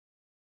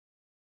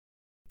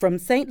from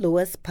St.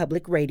 Louis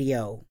Public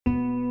Radio.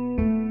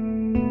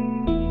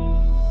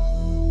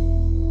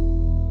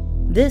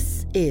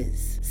 This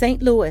is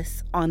St.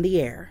 Louis on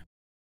the Air.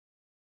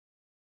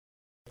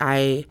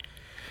 I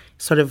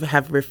sort of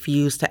have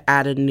refused to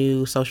add a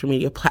new social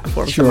media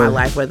platform to my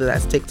life, whether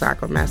that's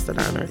TikTok or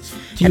Mastodon.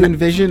 Do you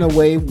envision a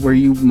way where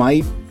you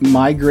might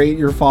migrate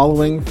your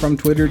following from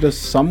Twitter to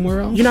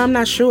somewhere else? You know, I'm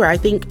not sure. I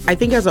think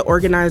as an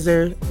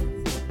organizer,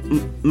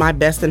 my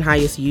best and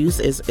highest use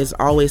is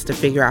always to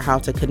figure out how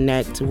to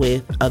connect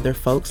with other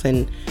folks,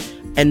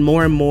 and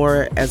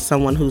more as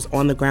someone who's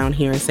on the ground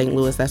here in St.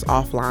 Louis that's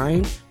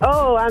offline.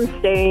 Oh, I'm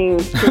staying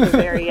to the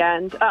very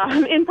end,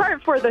 in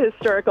part for the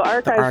historical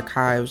archives. The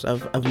archives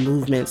of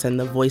movements and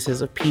the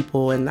voices of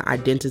people and the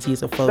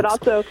identities of folks. But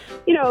also,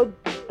 you know,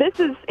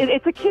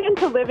 it's akin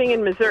to living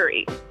in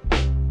Missouri.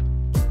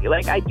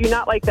 Like, I do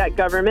not like that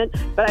government,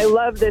 but I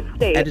love this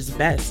state. At its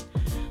best,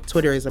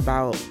 Twitter is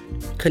about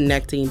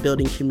connecting,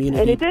 building community.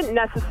 And it didn't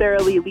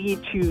necessarily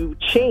lead to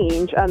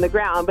change on the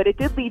ground, but it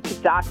did lead to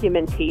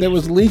documentation. That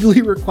was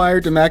legally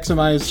required to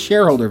maximize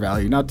shareholder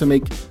value, not to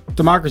make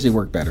democracy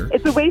work better.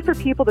 It's a way for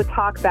people to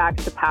talk back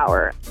to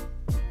power.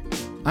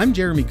 I'm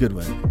Jeremy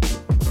Goodwin.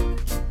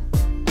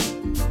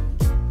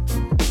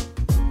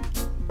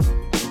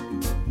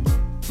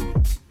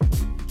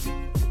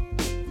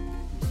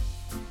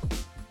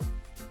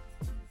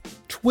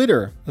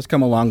 Twitter has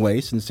come a long way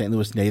since St.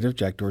 Louis native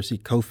Jack Dorsey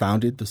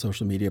co-founded the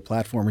social media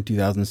platform in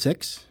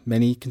 2006.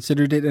 Many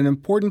considered it an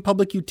important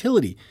public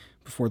utility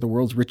before the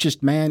world's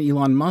richest man,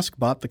 Elon Musk,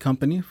 bought the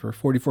company for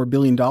 $44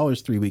 billion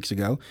 3 weeks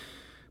ago.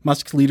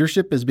 Musk's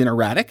leadership has been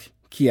erratic.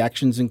 Key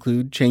actions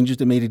include changes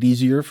that made it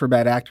easier for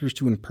bad actors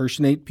to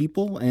impersonate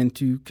people and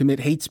to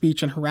commit hate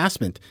speech and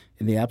harassment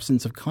in the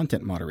absence of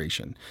content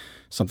moderation.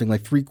 Something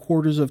like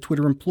 3/4 of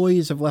Twitter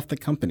employees have left the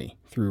company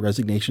through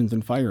resignations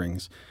and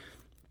firings.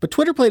 But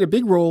Twitter played a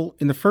big role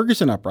in the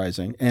Ferguson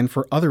uprising and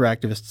for other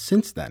activists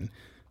since then.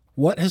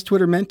 What has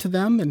Twitter meant to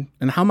them,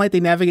 and how might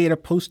they navigate a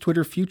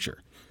post-Twitter future?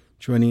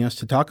 Joining us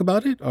to talk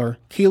about it are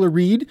Kayla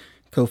Reed,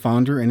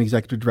 co-founder and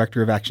executive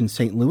director of Action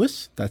St.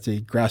 Louis. That's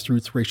a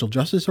grassroots racial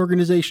justice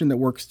organization that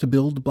works to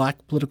build Black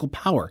political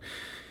power.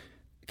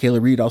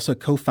 Kayla Reed also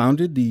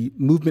co-founded the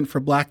Movement for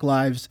Black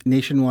Lives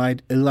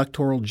nationwide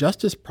electoral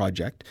justice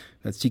project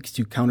that seeks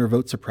to counter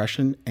vote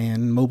suppression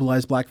and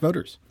mobilize Black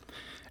voters.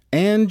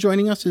 And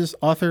joining us is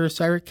author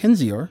Sarah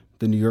Kendzior,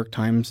 the New York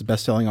Times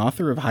bestselling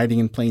author of Hiding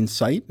in Plain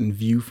Sight and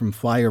View from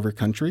Flyover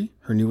Country.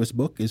 Her newest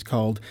book is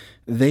called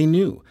They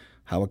Knew: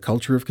 How a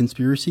Culture of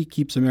Conspiracy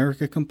Keeps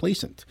America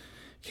Complacent.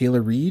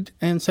 Kayla Reed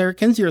and Sarah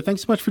Kendzior,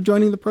 thanks so much for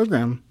joining the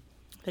program.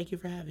 Thank you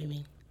for having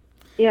me.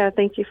 Yeah,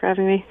 thank you for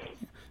having me.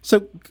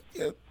 So,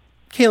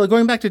 Kayla,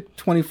 going back to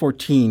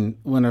 2014,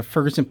 when a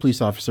Ferguson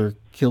police officer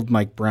killed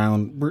Mike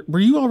Brown, were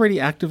you already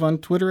active on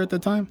Twitter at the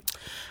time?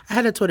 I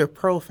had a Twitter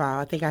profile.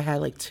 I think I had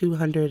like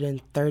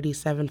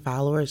 237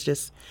 followers,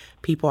 just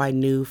people I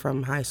knew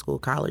from high school,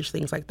 college,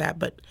 things like that.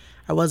 But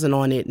I wasn't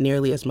on it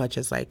nearly as much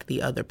as like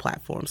the other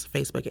platforms,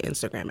 Facebook and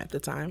Instagram at the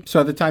time. So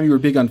at the time you were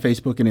big on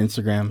Facebook and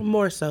Instagram?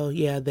 More so,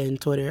 yeah, than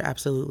Twitter,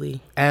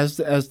 absolutely. As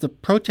the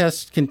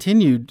protests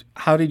continued,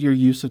 how did your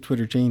use of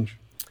Twitter change?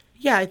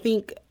 Yeah, I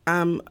think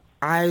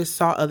I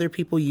saw other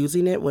people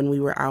using it when we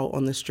were out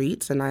on the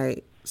streets, and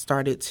I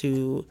started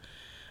to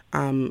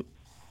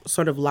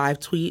sort of live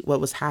tweet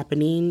what was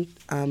happening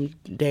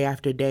day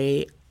after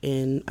day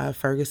in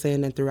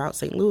Ferguson and throughout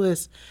St.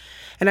 Louis.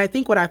 And I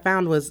think what I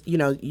found was, you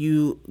know,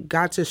 you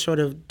got to sort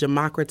of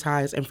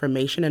democratize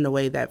information in a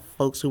way that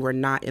folks who were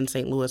not in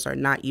St. Louis or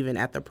not even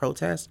at the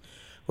protest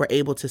were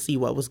able to see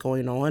what was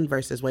going on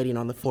versus waiting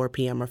on the 4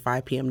 p.m. or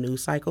 5 p.m.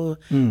 news cycle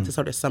to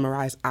sort of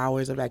summarize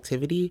hours of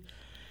activity.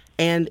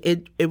 And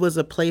it was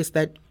a place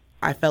that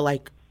I felt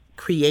like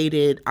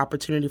created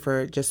opportunity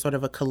for just sort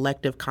of a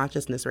collective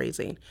consciousness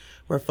raising,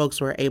 where folks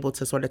were able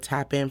to sort of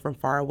tap in from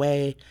far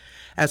away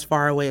as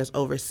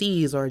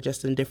overseas or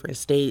just in different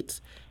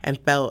states, and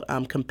felt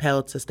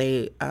compelled to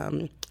stay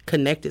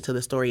connected to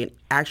the story. And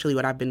actually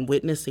what I've been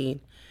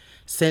witnessing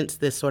since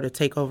this sort of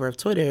takeover of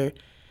Twitter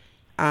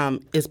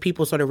is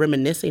people sort of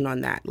reminiscing on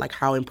that, like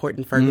how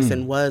important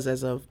Ferguson was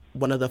as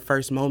one of the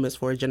first moments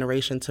for a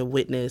generation to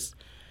witness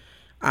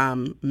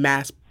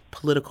mass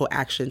political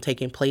action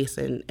taking place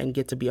and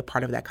get to be a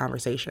part of that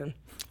conversation.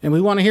 And we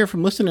want to hear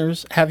from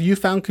listeners. Have you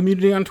found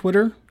community on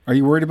Twitter? Are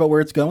you worried about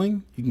where it's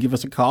going? You can give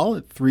us a call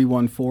at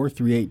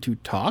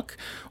 314-382-TALK.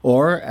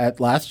 Or at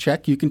last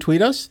check, you can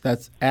tweet us.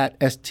 That's at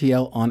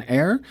STL on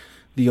air.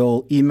 The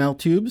old email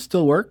tubes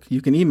still work.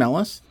 You can email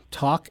us,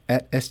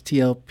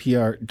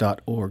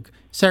 talk@stlpr.org.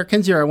 Sarah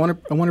Kendzior, I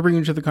want to bring you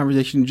into the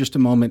conversation in just a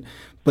moment.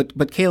 But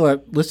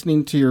Kayla,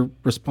 listening to your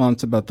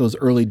response about those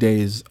early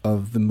days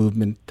of the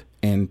movement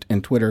and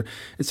Twitter,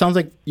 it sounds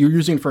like you're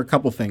using it for a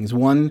couple things.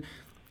 One,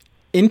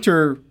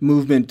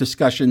 inter-movement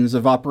discussions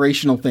of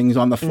operational things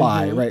on the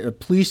fly, right? The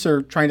police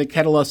are trying to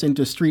kettle us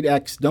into Street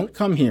X, don't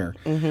come here.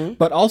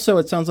 But also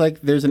it sounds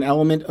like there's an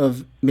element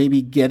of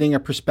maybe getting a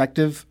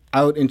perspective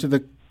out into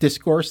the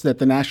discourse that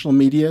the national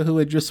media who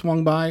had just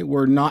swung by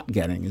were not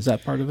getting. Is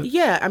that part of it?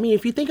 Yeah. I mean,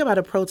 if you think about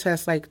a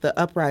protest like the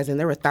uprising,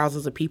 there were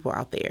thousands of people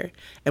out there.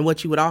 And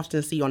what you would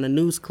often see on a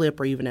news clip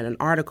or even in an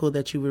article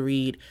that you would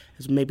read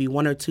is maybe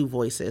one or two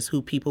voices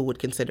who people would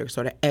consider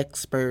sort of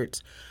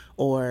experts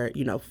or,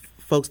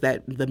 folks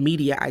that the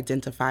media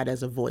identified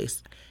as a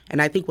voice.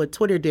 And I think what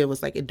Twitter did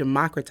was it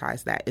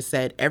democratized that. It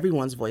said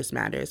everyone's voice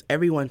matters.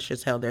 Everyone should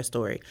tell their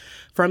story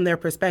from their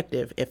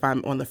perspective. If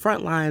I'm on the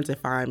front lines,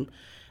 if I'm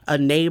a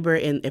neighbor,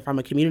 and if I'm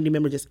a community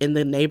member just in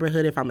the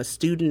neighborhood, if I'm a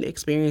student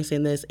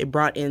experiencing this, it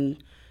brought in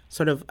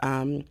sort of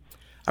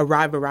a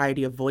wide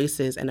variety of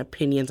voices and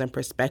opinions and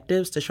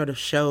perspectives to sort of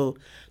show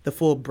the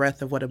full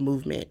breadth of what a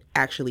movement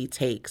actually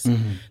takes.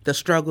 Mm-hmm. The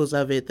struggles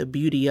of it, the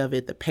beauty of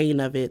it, the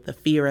pain of it, the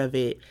fear of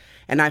it.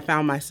 And I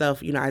found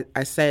myself,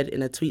 I said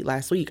in a tweet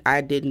last week, I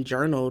didn't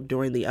journal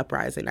during the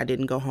uprising. I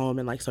didn't go home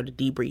and sort of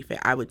debrief it.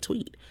 I would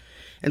tweet.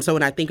 And so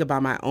when I think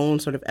about my own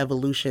sort of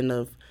evolution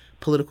of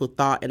political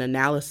thought and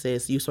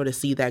analysis, you sort of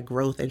see that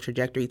growth and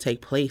trajectory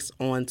take place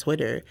on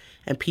Twitter,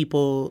 and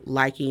people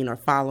liking or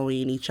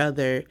following each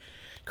other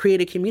create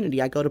a community.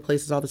 I go to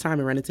places all the time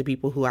and run into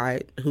people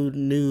who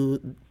knew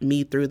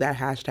me through that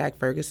hashtag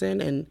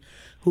Ferguson, and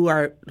who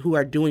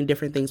are doing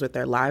different things with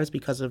their lives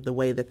because of the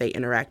way that they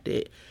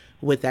interacted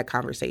with that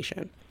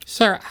conversation.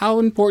 Sarah, how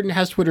important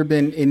has Twitter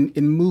been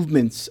in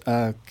movements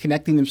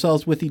connecting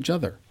themselves with each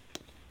other?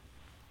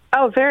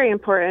 Oh, very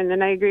important,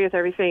 and I agree with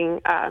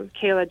everything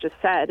Kayla just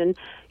said. And,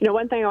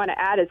 one thing I want to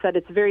add is that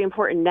it's very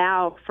important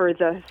now for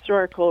the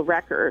historical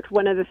record.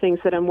 One of the things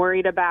that I'm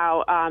worried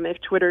about if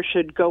Twitter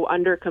should go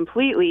under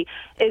completely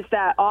is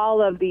that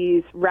all of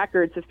these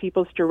records of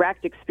people's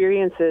direct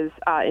experiences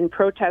in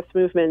protest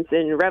movements,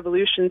 in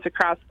revolutions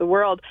across the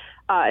world,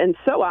 and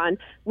so on,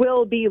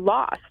 will be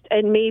lost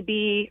and may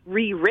be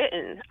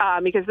rewritten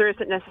because there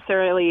isn't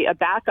necessarily a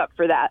backup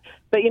for that.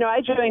 But,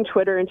 I joined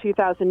Twitter in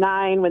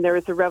 2009 when there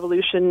was a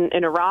revolution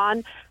in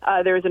Iran.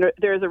 There's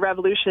a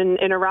revolution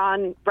in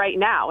Iran right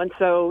now. And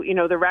so,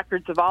 the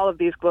records of all of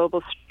these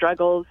global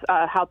struggles,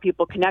 how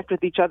people connect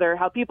with each other,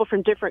 how people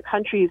from different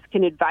countries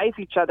can advise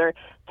each other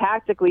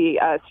tactically,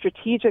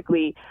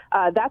 strategically,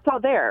 that's all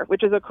there,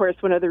 which is, of course,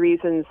 one of the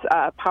reasons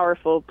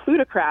powerful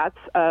plutocrats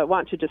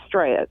want to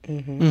destroy it.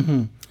 Mm-hmm.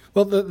 Mm-hmm.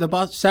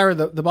 Well, Sarah,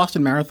 the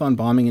Boston Marathon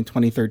bombing in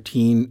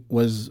 2013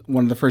 was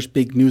one of the first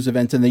big news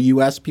events in the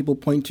U.S. people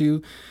point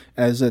to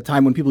as a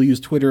time when people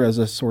used Twitter as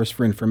a source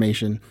for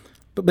information.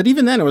 But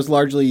even then, it was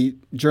largely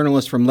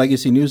journalists from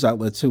legacy news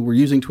outlets who were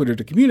using Twitter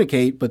to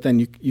communicate, but then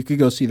you could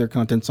go see their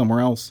content somewhere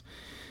else.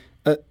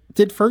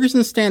 Did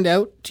Ferguson stand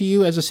out to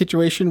you as a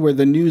situation where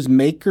the news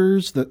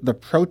makers, the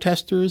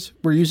protesters,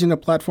 were using a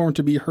platform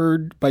to be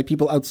heard by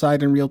people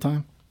outside in real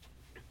time?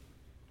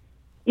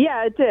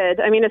 Yeah, it did.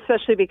 I mean,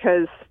 especially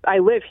because I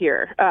live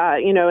here,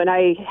 and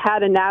I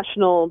had a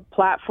national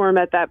platform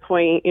at that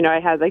point. I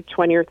had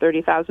 20 or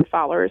 30,000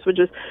 followers, which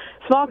is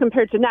small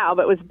compared to now,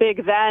 but was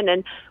big then.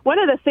 And one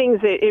of the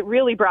things it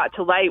really brought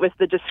to light was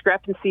the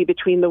discrepancy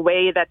between the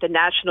way that the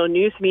national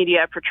news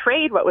media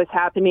portrayed what was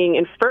happening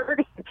in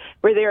Ferguson,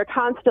 where they were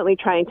constantly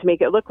trying to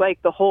make it look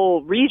like the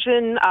whole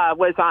region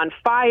was on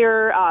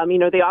fire.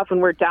 They often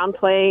were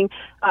downplaying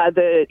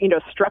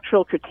the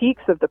structural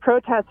critiques of the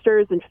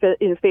protesters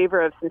in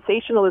favor of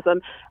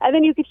sensationalism. And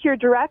then you could hear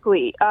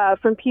directly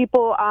from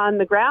people on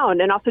the ground,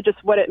 and also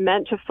just what it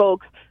meant to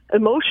folks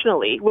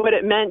emotionally, what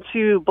it meant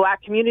to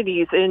Black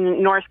communities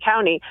in North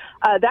County.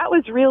 That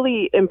was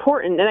really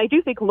important. And I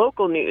do think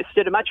local news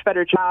did a much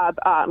better job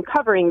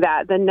covering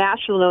that than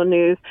national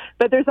news.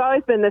 But there's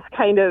always been this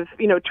kind of,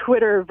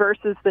 Twitter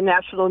versus the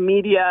national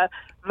media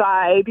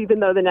vibe, even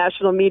though the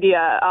national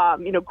media,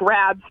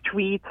 grabs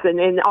tweets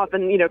and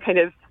often, kind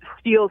of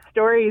steals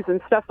stories and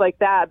stuff like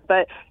that.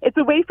 But it's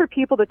a way for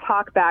people to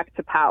talk back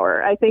to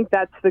power. I think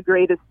that's the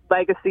greatest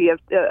legacy of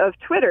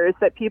Twitter, is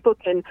that people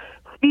can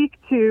speak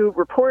to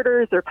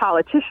reporters or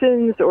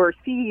politicians or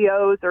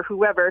CEOs or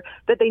whoever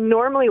that they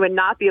normally would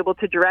not be able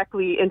to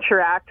directly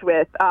interact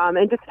with,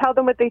 and just tell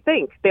them what they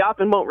think. They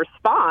often won't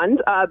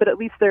respond, but at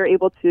least they're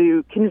able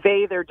to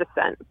convey their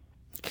dissent.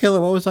 Kayla,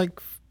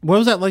 what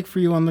was that like for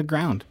you on the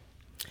ground?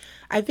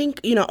 I think,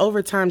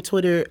 over time,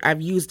 Twitter,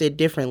 I've used it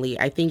differently.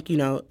 I think,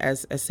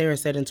 as Sarah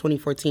said, in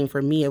 2014,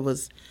 for me, it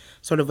was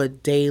sort of a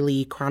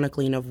daily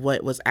chronicling of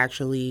what was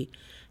actually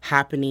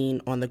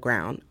happening on the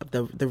ground,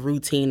 the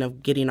routine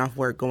of getting off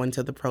work, going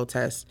to the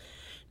protests,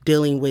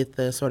 dealing with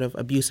the sort of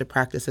abusive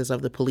practices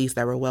of the police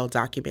that were well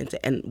documented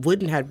and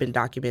wouldn't have been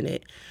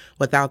documented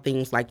without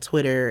things like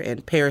Twitter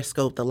and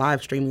Periscope, the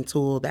live streaming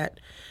tool that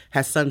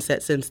has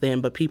sunset since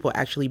then, but people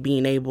actually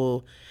being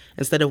able,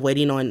 instead of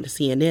waiting on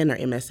CNN or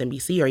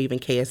MSNBC or even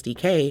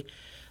KSDK,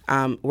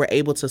 were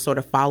able to sort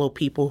of follow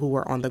people who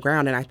were on the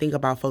ground. And I think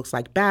about folks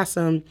like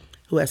Bassem,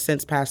 who has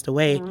since passed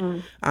away,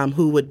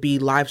 who would be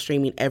live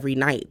streaming every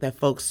night, that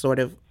folks sort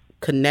of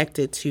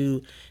connected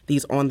to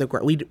these on the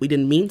ground. We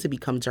didn't mean to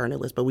become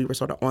journalists, but we were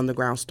sort of on the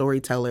ground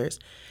storytellers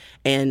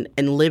and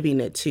living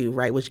it too,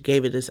 right? Which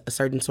gave it a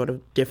certain sort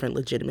of different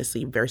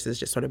legitimacy versus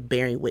just sort of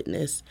bearing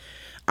witness.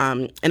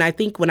 And I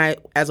think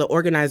as an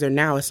organizer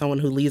now, as someone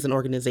who leads an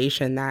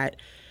organization, that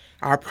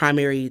our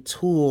primary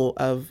tool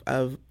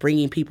of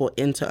bringing people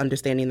into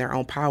understanding their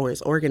own power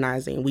is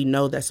organizing. We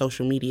know that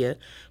social media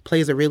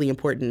plays a really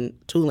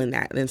important tool in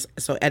that. And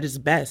so at its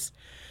best,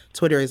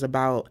 Twitter is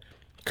about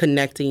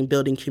connecting,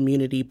 building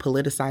community,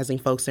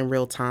 politicizing folks in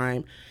real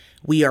time.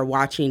 We are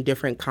watching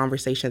different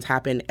conversations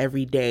happen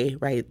every day,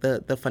 right?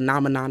 The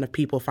phenomenon of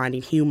people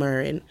finding humor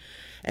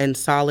and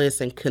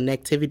solace and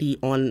connectivity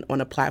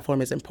on a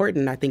platform is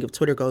important. I think if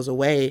Twitter goes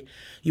away,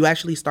 you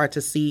actually start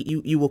to see,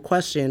 you will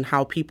question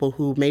how people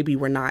who maybe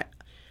were not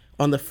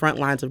on the front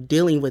lines of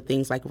dealing with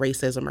things like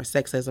racism or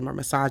sexism or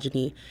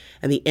misogyny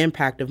and the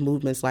impact of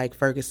movements like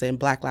Ferguson,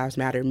 Black Lives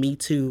Matter, Me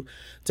Too,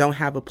 don't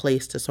have a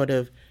place to sort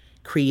of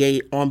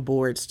create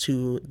onboards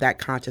to that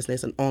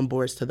consciousness and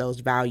onboards to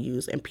those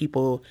values and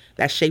people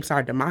that shapes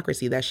our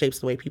democracy, that shapes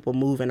the way people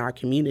move in our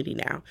community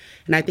now.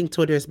 And I think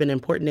Twitter has been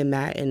important in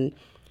that, and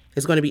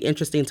it's going to be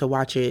interesting to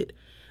watch it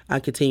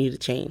continue to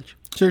change.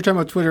 So you're talking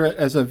about Twitter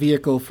as a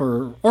vehicle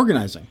for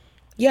organizing?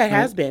 Yeah, it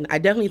has been. I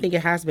definitely think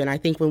it has been. I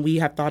think when we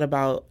have thought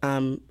about,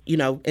 in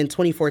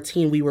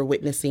 2014, we were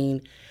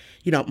witnessing,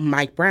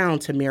 Mike Brown,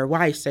 Tamir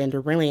Rice,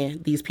 Sandra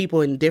Bland, these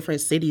people in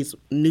different cities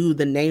knew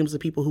the names of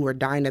people who were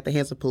dying at the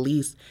hands of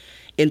police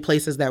in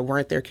places that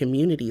weren't their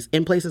communities,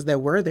 in places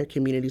that were their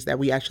communities that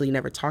we actually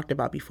never talked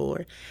about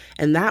before.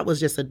 And that was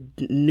just a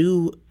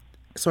new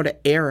sort of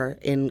era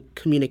in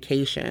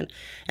communication.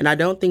 And I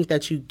don't think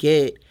that you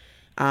get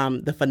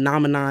the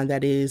phenomenon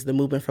that is the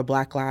movement for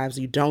Black Lives.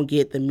 You don't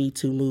get the Me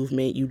Too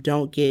movement. You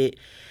don't get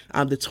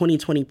the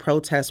 2020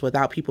 protests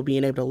without people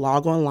being able to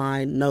log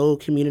online, know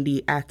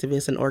community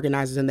activists and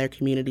organizers in their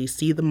community,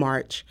 see the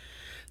march,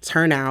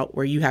 turn out,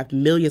 where you have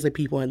millions of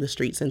people in the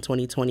streets in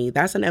 2020.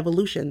 That's an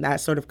evolution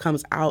that sort of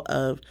comes out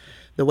of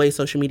the way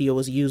social media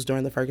was used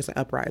during the Ferguson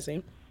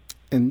uprising.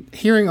 And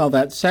hearing all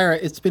that, Sarah,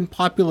 it's been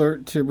popular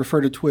to refer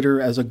to Twitter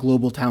as a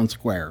global town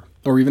square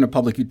or even a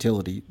public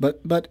utility.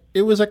 But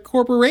it was a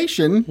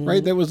corporation,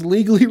 right, that was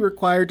legally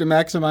required to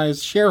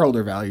maximize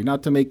shareholder value,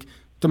 not to make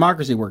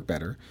democracy work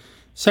better.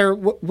 Sarah,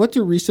 what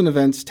do recent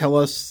events tell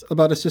us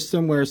about a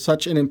system where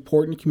such an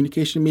important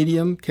communication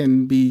medium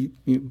can be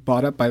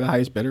bought up by the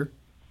highest bidder?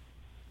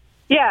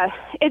 Yeah,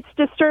 it's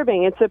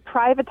disturbing. It's a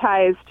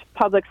privatized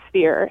public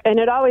sphere, and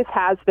it always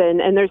has been,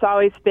 and there's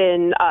always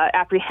been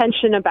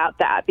apprehension about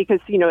that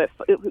because,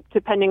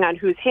 depending on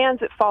whose hands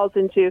it falls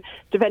into,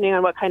 depending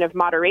on what kind of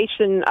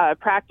moderation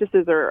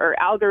practices or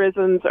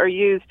algorithms are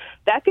used,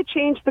 that could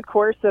change the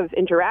course of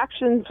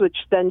interactions, which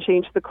then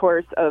change the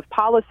course of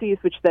policies,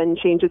 which then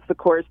changes the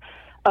course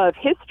of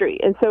history.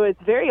 And so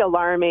it's very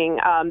alarming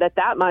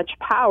that much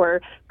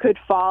power could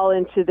fall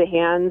into the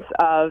hands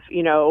of,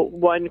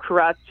 one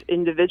corrupt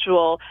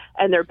individual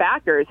and their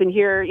backers. And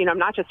here, I'm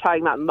not just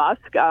talking about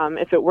Musk.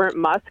 If it weren't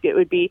Musk, it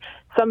would be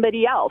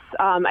somebody else.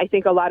 I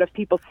think a lot of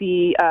people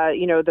see,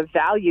 the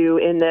value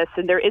in this,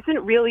 and there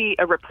isn't really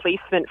a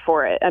replacement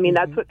for it. I mean,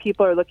 that's what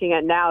people are looking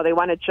at now. They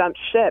want to jump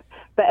ship.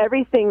 But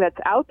everything that's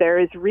out there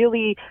is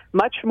really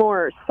much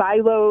more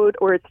siloed,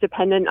 or it's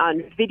dependent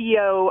on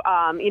video.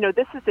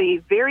 This is a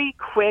very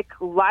quick,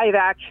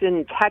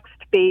 live-action,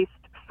 text-based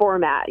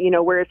format,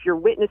 where if you're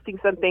witnessing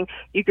something,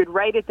 you could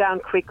write it down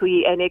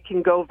quickly and it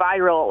can go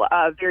viral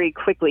very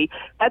quickly.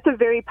 That's a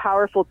very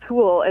powerful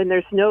tool, and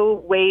there's no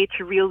way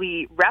to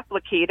really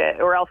replicate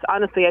it, or else,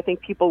 honestly, I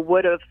think people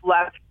would have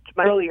left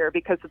earlier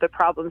because of the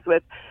problems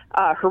with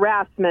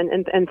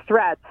harassment and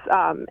threats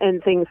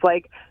and things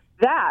like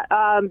that.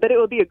 But it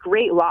will be a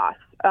great loss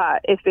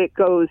if it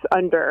goes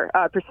under,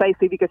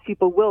 precisely because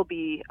people will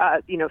be,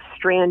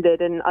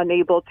 stranded and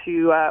unable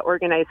to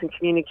organize and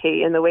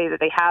communicate in the way that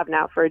they have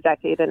now for a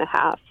decade and a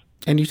half.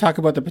 And you talk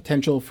about the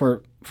potential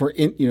for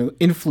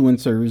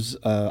influencers,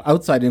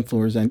 outside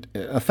influencers, and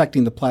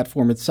affecting the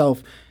platform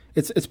itself.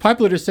 It's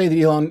popular to say that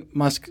Elon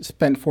Musk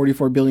spent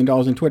 $44 billion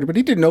in Twitter, but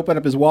he didn't open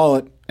up his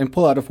wallet and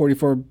pull out a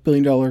 $44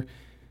 billion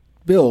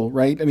bill,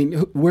 right? I mean,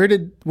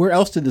 where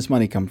else did this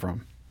money come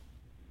from?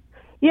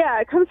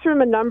 Yeah, it comes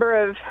from a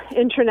number of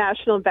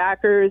international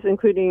backers,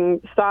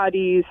 including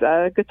Saudis,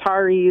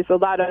 Qataris. A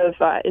lot of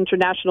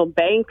international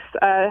banks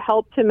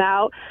helped him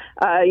out.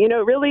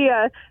 It really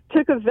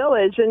took a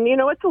village. And,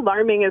 what's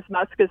alarming is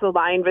Musk is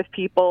aligned with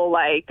people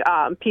like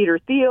Peter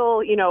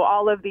Thiel,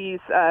 all of these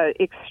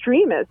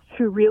extremists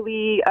who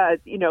really,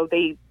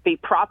 they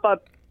prop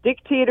up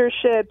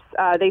dictatorships.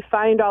 They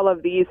find all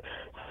of these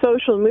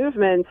social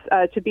movements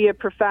to be a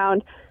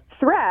profound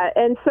threat.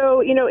 And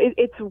so,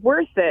 it's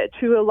worth it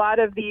to a lot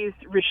of these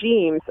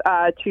regimes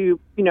to,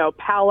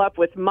 pal up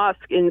with Musk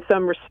in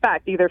some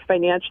respect, either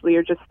financially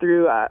or just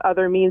through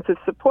other means of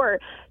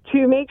support,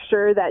 to make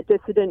sure that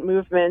dissident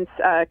movements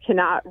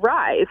cannot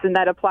rise. And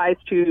that applies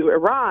to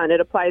Iran.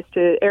 It applies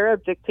to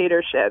Arab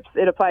dictatorships.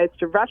 It applies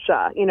to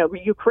Russia.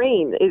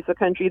 Ukraine is a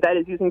country that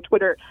is using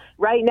Twitter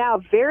right now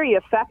very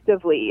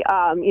effectively,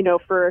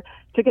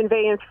 to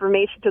convey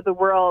information to the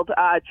world,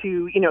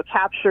 to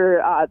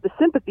capture the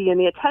sympathy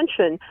and the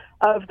attention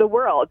of the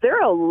world. There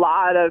are a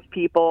lot of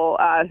people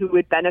who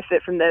would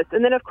benefit from this.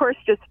 And then, of course,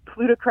 just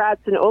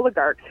plutocrats and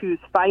oligarchs whose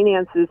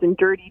finances and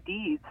dirty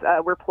deeds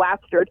were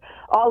plastered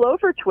all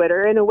over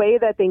Twitter in a way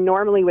that they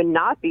normally would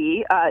not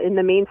be in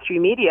the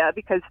mainstream media,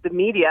 because the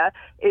media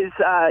is,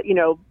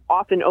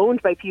 often owned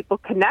by people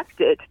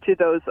connected to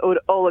those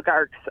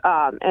oligarchs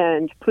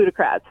and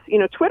plutocrats.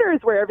 Twitter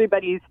is where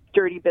everybody's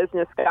dirty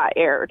business got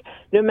aired,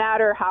 no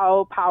matter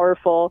how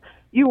powerful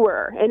you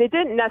were. And it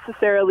didn't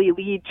necessarily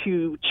lead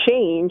to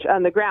change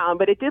on the ground,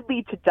 but it did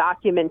lead to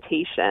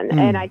documentation.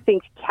 And I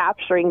think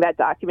capturing that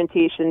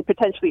documentation,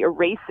 potentially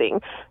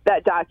erasing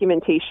that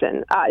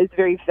documentation, is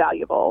very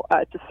valuable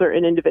to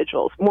certain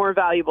individuals, more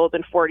valuable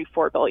than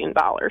 $44 billion.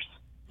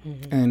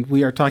 And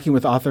we are talking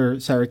with author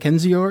Sarah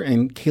Kendzior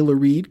and Kayla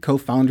Reed,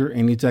 co-founder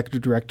and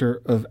executive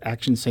director of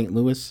Action St.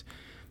 Louis.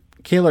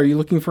 Kayla, are you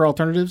looking for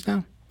alternatives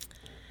now?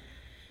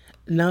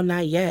 No,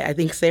 not yet. I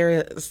think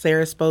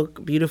Sarah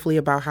spoke beautifully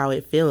about how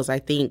it feels. I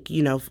think,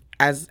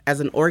 as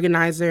an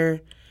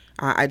organizer,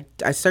 I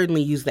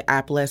certainly use the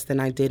app less than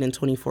I did in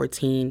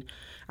 2014.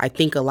 I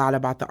think a lot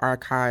about the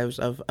archives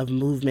of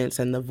movements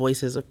and the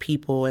voices of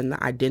people and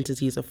the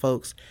identities of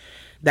folks.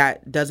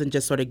 That doesn't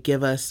just sort of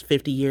give us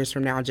 50 years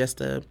from now just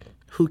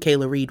who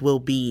Kayla Reed will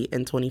be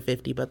in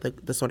 2050,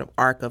 but the sort of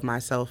arc of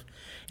myself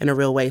in a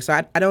real way. So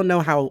I don't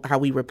know how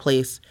we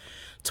replace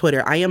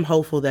Twitter. I am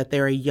hopeful that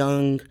there are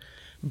young,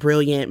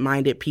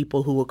 brilliant-minded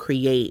people who will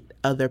create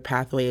other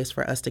pathways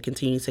for us to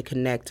continue to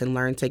connect and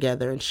learn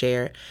together and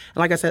share. And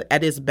like I said,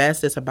 at its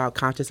best, it's about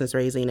consciousness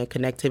raising and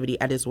connectivity.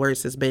 At its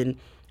worst, it's been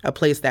a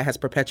place that has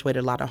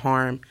perpetuated a lot of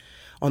harm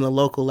on the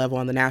local level,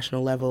 on the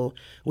national level.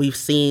 We've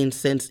seen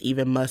since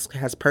even Musk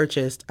has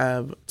purchased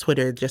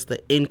Twitter, just the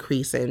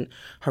increase in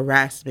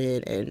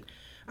harassment and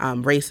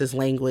racist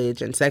language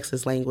and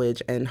sexist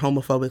language and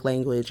homophobic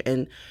language,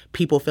 and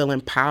people feel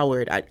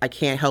empowered. I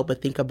can't help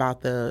but think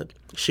about the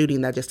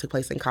shooting that just took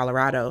place in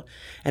Colorado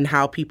and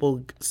how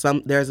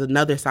there's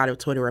another side of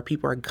Twitter where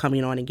people are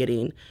coming on and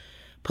getting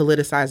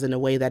politicized in a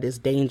way that is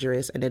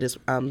dangerous, and it is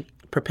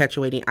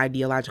perpetuating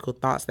ideological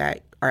thoughts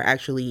that are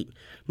actually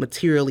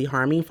materially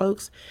harming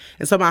folks.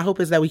 And so my hope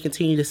is that we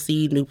continue to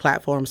see new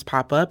platforms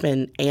pop up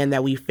and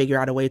that we figure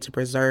out a way to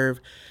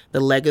preserve the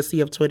legacy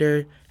of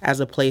Twitter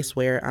as a place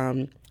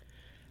where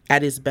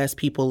at its best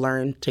people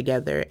learn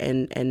together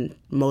and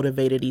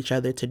motivated each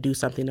other to do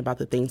something about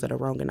the things that are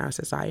wrong in our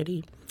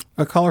society.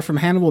 A caller from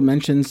Hannibal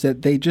mentions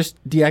that they just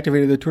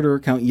deactivated their Twitter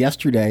account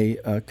yesterday,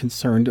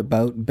 concerned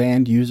about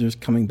banned users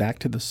coming back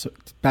to the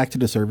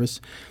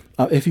service.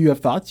 If you have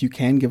thoughts, you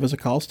can give us a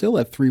call still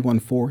at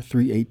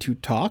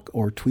 314-382-TALK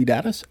or tweet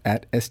at us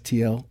at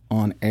STL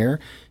on air.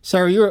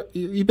 Sarah,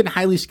 you've been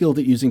highly skilled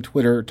at using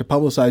Twitter to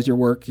publicize your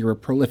work. You're a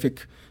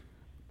prolific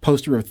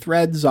poster of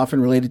threads, often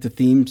related to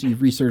themes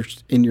you've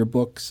researched in your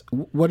books.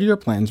 What are your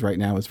plans right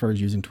now as far as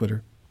using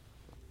Twitter?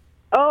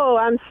 Oh,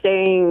 I'm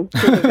staying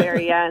to the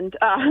very end,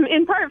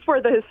 in part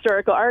for the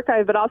historical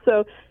archive, but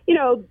also,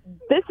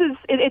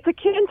 it's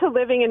akin to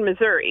living in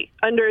Missouri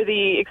under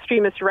the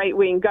extremist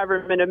right-wing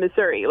government of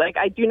Missouri. Like,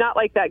 I do not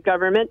like that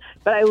government,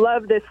 but I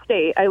love this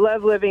state. I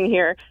love living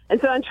here. And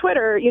so on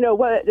Twitter,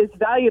 what is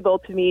valuable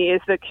to me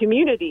is the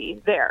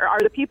community there, are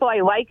the people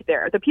I like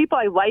there. The people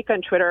I like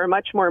on Twitter are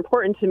much more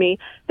important to me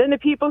than the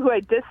people who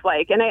I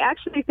dislike. And I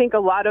actually think a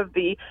lot of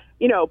the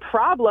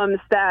problems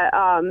that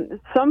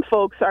some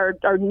folks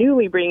are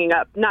newly bringing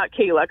up, not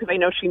Kayla, because I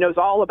know she knows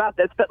all about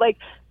this, but like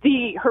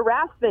the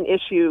harassment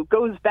issue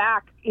goes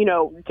back,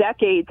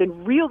 decades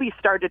and really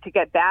started to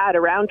get bad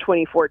around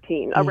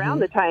 2014, around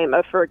the time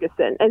of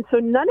Ferguson. And so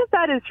none of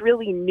that is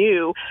really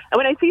new. And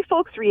when I see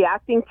folks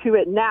reacting to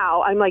it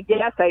now, I'm like,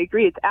 yes, I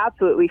agree. It's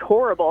absolutely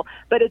horrible,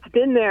 but it's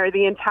been there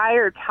the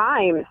entire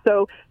time.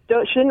 So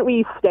shouldn't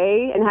we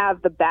stay and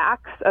have the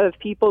backs of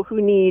people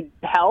who need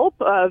help,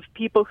 of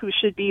people who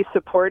should be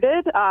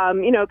supported?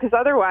 Because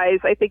otherwise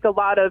I think a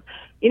lot of,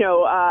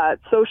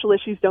 social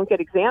issues don't get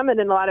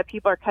examined, and a lot of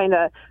people are kind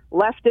of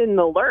left in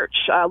the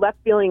lurch, left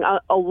feeling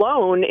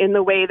alone in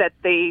the way that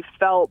they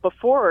felt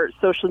before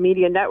social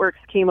media networks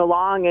came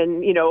along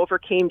and,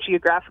 overcame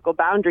geographical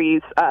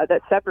boundaries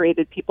that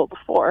separated people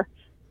before.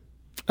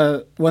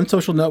 One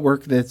social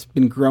network that's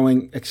been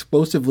growing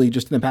explosively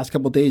just in the past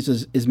couple of days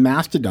is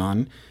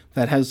Mastodon,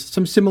 that has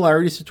some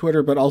similarities to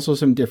Twitter, but also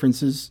some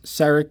differences.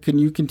 Sarah, can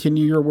you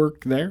continue your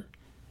work there?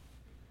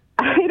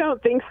 I don't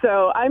think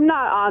so. I'm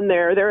not on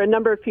there. There are a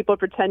number of people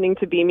pretending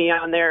to be me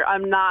on there.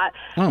 I'm not.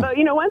 Oh. But,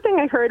 one thing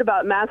I heard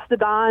about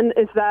Mastodon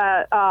is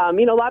that, a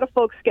lot of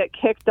folks get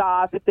kicked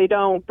off if they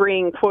don't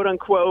bring, quote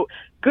unquote,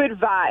 good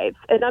vibes.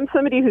 And I'm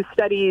somebody who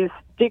studies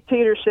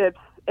dictatorships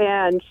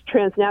and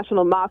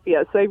transnational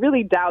mafia. So I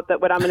really doubt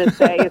that what I'm going to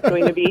say is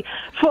going to be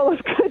full of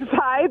good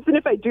vibes. And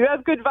if I do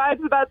have good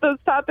vibes about those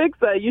topics,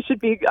 you should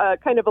be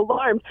kind of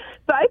alarmed.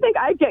 So I think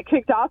I'd get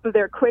kicked off of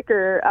there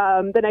quicker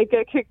than I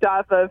get kicked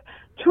off of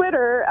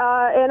Twitter.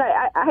 And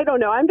I don't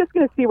know. I'm just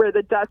going to see where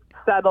the dust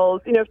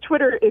settles, if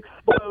Twitter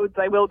explodes,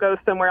 I will go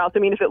somewhere else. I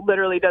mean, if it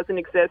literally doesn't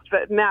exist,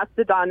 but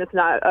Mastodon is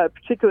not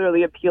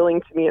particularly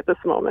appealing to me at this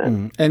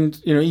moment.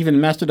 And,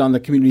 even Mastodon, the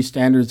community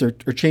standards are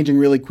changing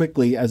really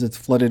quickly as it's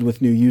flooded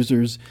with new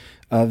users.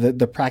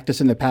 The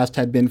practice in the past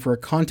had been for a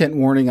content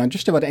warning on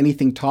just about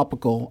anything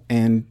topical,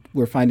 and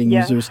we're finding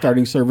users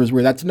starting servers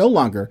where that's no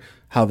longer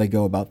how they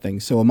go about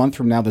things. So a month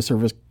from now, the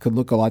service could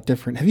look a lot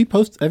different. Have you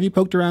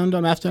poked around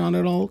on Mastodon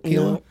at all,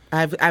 Kayla?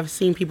 No, I've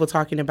seen people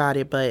talking about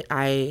it, but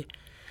I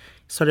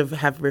sort of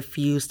have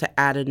refused to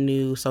add a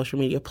new social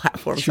media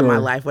platform to my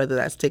life, whether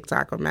that's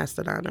TikTok or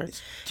Mastodon.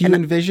 Do you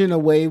envision a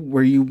way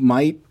where you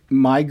might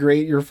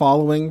migrate your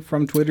following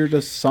from Twitter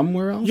to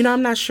somewhere else?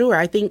 I'm not sure.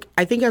 I think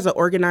as an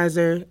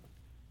organizer,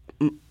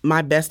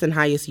 my best and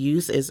highest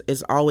use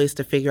is always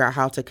to figure out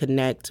how to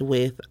connect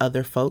with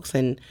other folks,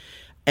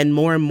 and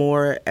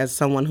more as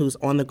someone who's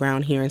on the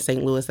ground here in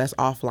St. Louis that's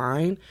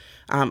offline.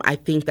 I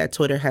think that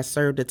Twitter has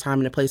served a time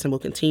and a place and will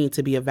continue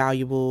to be a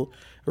valuable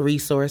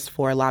resource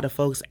for a lot of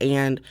folks.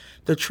 And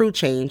the true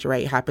change,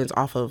 right, happens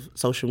off of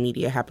social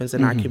media, happens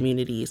in our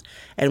communities.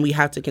 And we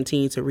have to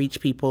continue to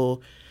reach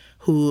people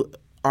who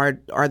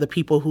are the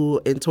people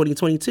who in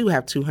 2022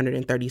 have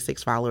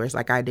 236 followers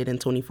like I did in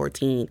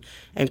 2014,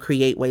 and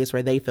create ways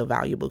where they feel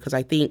valuable. Because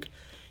I think,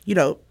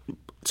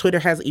 Twitter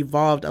has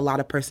evolved a lot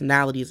of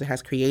personalities. It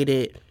has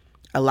created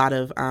a lot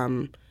of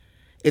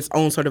its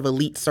own sort of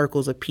elite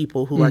circles of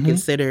people who are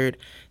considered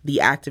the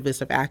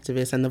activists of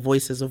activists and the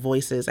voices of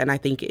voices. And I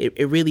think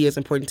it really is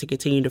important to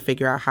continue to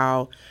figure out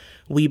how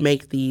we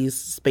make these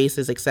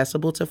spaces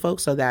accessible to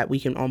folks so that we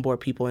can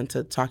onboard people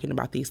into talking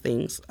about these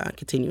things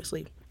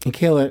continuously. And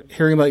Kayla,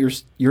 hearing about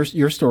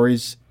your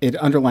stories, it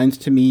underlines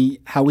to me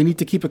how we need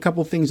to keep a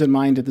couple things in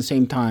mind at the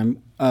same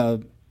time.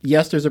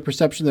 Yes, there's a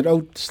perception that,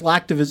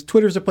 slacktivism,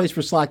 Twitter's a place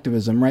for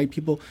slacktivism, right?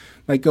 People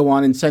might go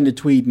on and send a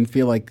tweet and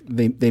feel like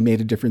they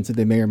made a difference that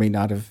they may or may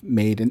not have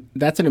made. And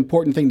that's an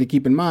important thing to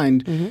keep in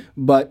mind.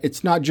 But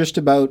it's not just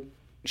about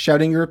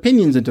shouting your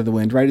opinions into the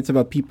wind, right? It's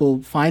about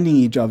people finding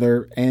each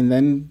other and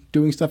then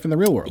doing stuff in the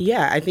real world.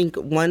 Yeah, I think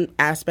one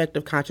aspect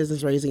of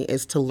consciousness raising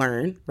is to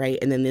learn, right?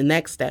 And then the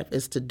next step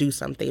is to do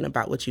something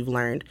about what you've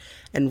learned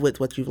and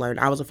with what you've learned.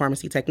 I was a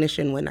pharmacy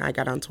technician when I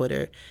got on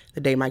Twitter the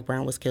day Mike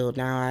Brown was killed.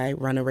 Now I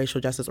run a racial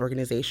justice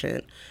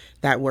organization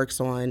that works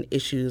on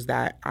issues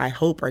that I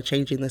hope are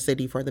changing the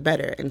city for the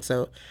better. And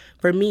so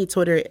for me,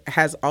 Twitter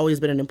has always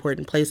been an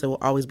important place. It will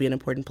always be an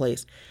important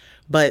place.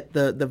 But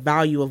the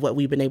value of what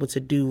we've been able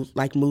to do,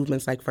 like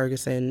movements like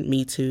Ferguson,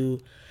 Me Too,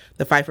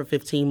 the Fight for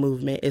 15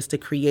 movement, is to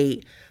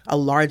create a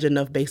large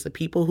enough base of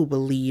people who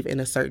believe in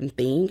a certain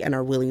thing and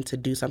are willing to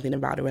do something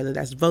about it, whether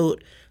that's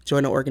vote,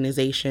 join an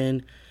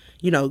organization,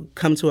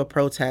 come to a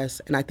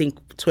protest. And I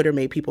think Twitter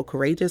made people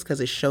courageous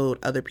because it showed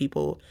other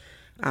people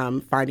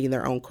finding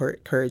their own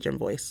courage and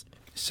voice.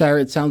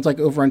 Sarah, it sounds like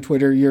over on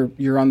Twitter,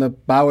 you're on the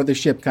bow of the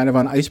ship, kind of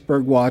on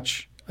iceberg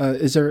watch.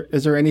 Is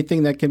there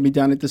anything that can be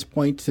done at this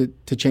point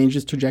to change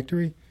this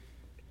trajectory?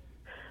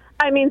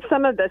 I mean,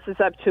 some of this is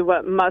up to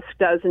what Musk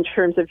does in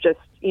terms of just,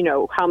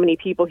 how many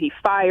people he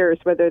fires,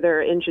 whether there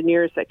are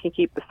engineers that can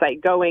keep the site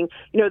going.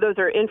 Those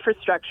are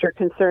infrastructure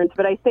concerns.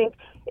 But I think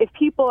if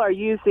people are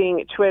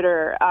using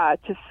Twitter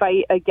to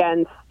fight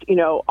against,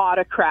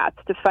 autocrats,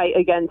 to fight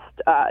against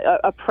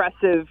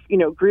oppressive,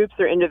 groups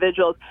or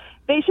individuals,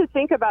 they should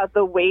think about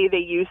the way they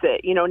use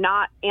it,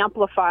 not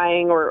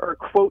amplifying or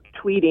quote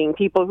tweeting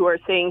people who are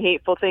saying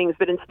hateful things,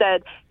 but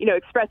instead,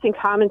 expressing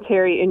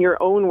commentary in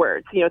your own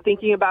words,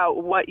 thinking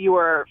about what you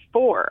are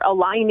for,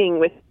 aligning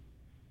with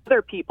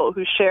other people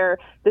who share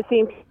the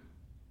same.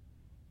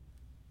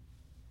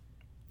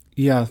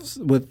 Yeah,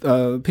 with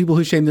people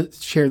who share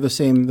the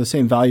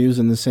same values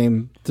and the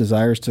same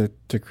desires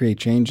to create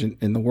change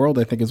in the world,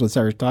 I think is what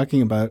Sarah's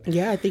talking about.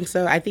 Yeah, I think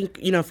so. I think,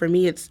 for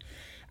me,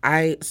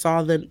 I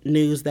saw the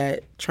news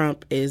that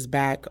Trump is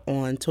back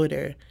on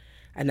Twitter.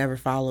 I never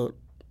followed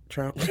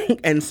Trump.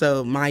 And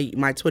so my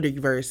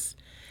Twitterverse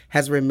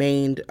has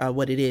remained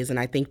what it is. And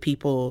I think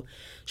people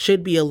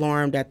should be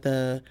alarmed at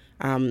the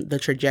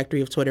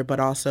trajectory of Twitter,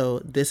 but also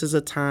this is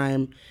a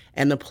time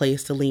and a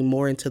place to lean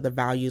more into the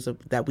values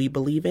that we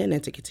believe in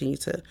and to continue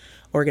to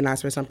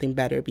organize for something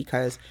better,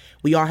 because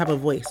we all have a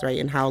voice, right?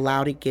 And how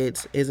loud it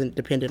gets isn't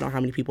dependent on how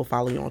many people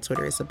follow you on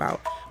Twitter. It's about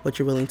what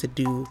you're willing to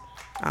do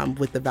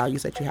with the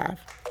values that you have.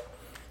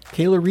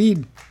 Kayla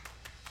Reed,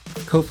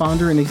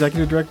 co-founder and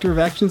executive director of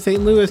Action St.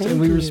 Louis. Thank and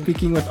we you. were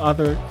speaking with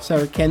author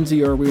Sarah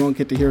Kendzior, or we won't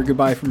get to hear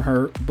goodbye from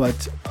her,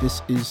 but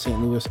this is St.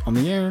 Louis on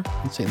the Air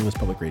on St. Louis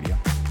Public Radio.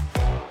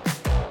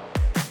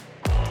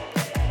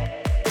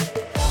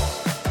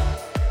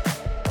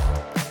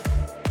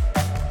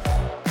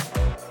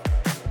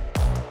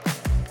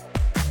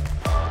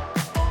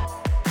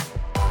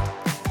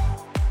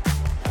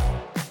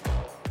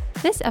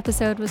 This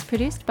episode was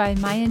produced by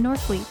Maya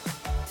Norfleet.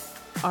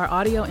 Our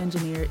audio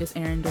engineer is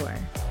Aaron Dorr.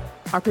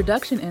 Our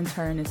production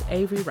intern is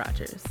Avery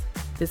Rogers.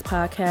 This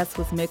podcast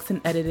was mixed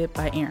and edited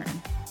by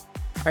Aaron.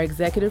 Our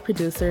executive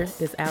producer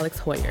is Alex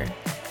Hoyer.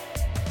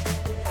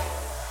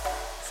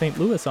 St.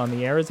 Louis on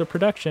the Air is a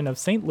production of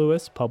St.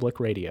 Louis Public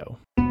Radio.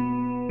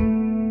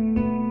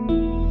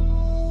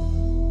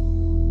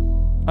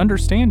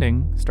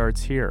 Understanding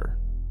starts here.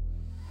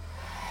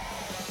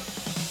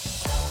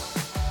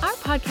 Our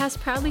podcast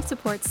proudly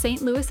supports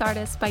St. Louis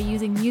artists by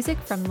using music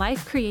from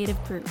Life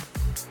Creative Group.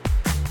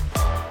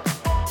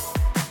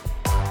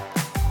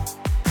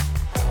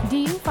 Do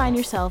you find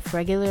yourself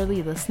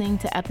regularly listening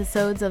to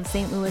episodes of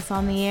St. Louis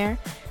on the Air?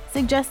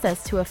 Suggest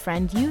us to a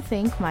friend you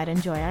think might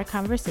enjoy our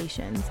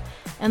conversations,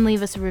 and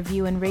leave us a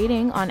review and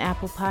rating on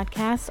Apple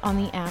Podcasts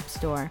on the App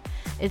Store.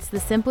 It's the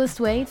simplest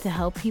way to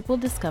help people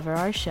discover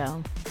our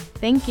show.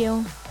 Thank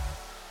you.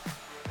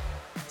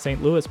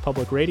 St. Louis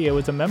Public Radio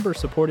is a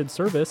member-supported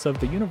service of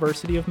the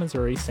University of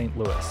Missouri St.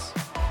 Louis.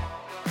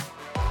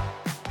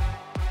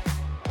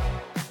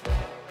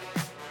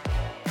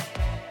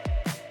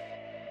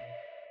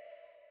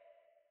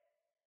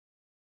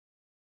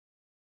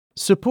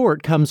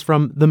 Support comes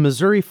from the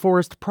Missouri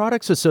Forest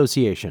Products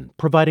Association,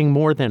 providing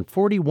more than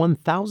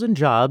 41,000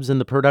 jobs in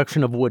the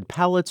production of wood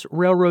pallets,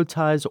 railroad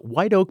ties,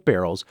 white oak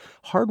barrels,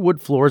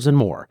 hardwood floors, and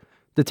more.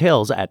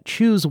 Details at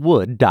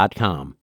choosewood.com.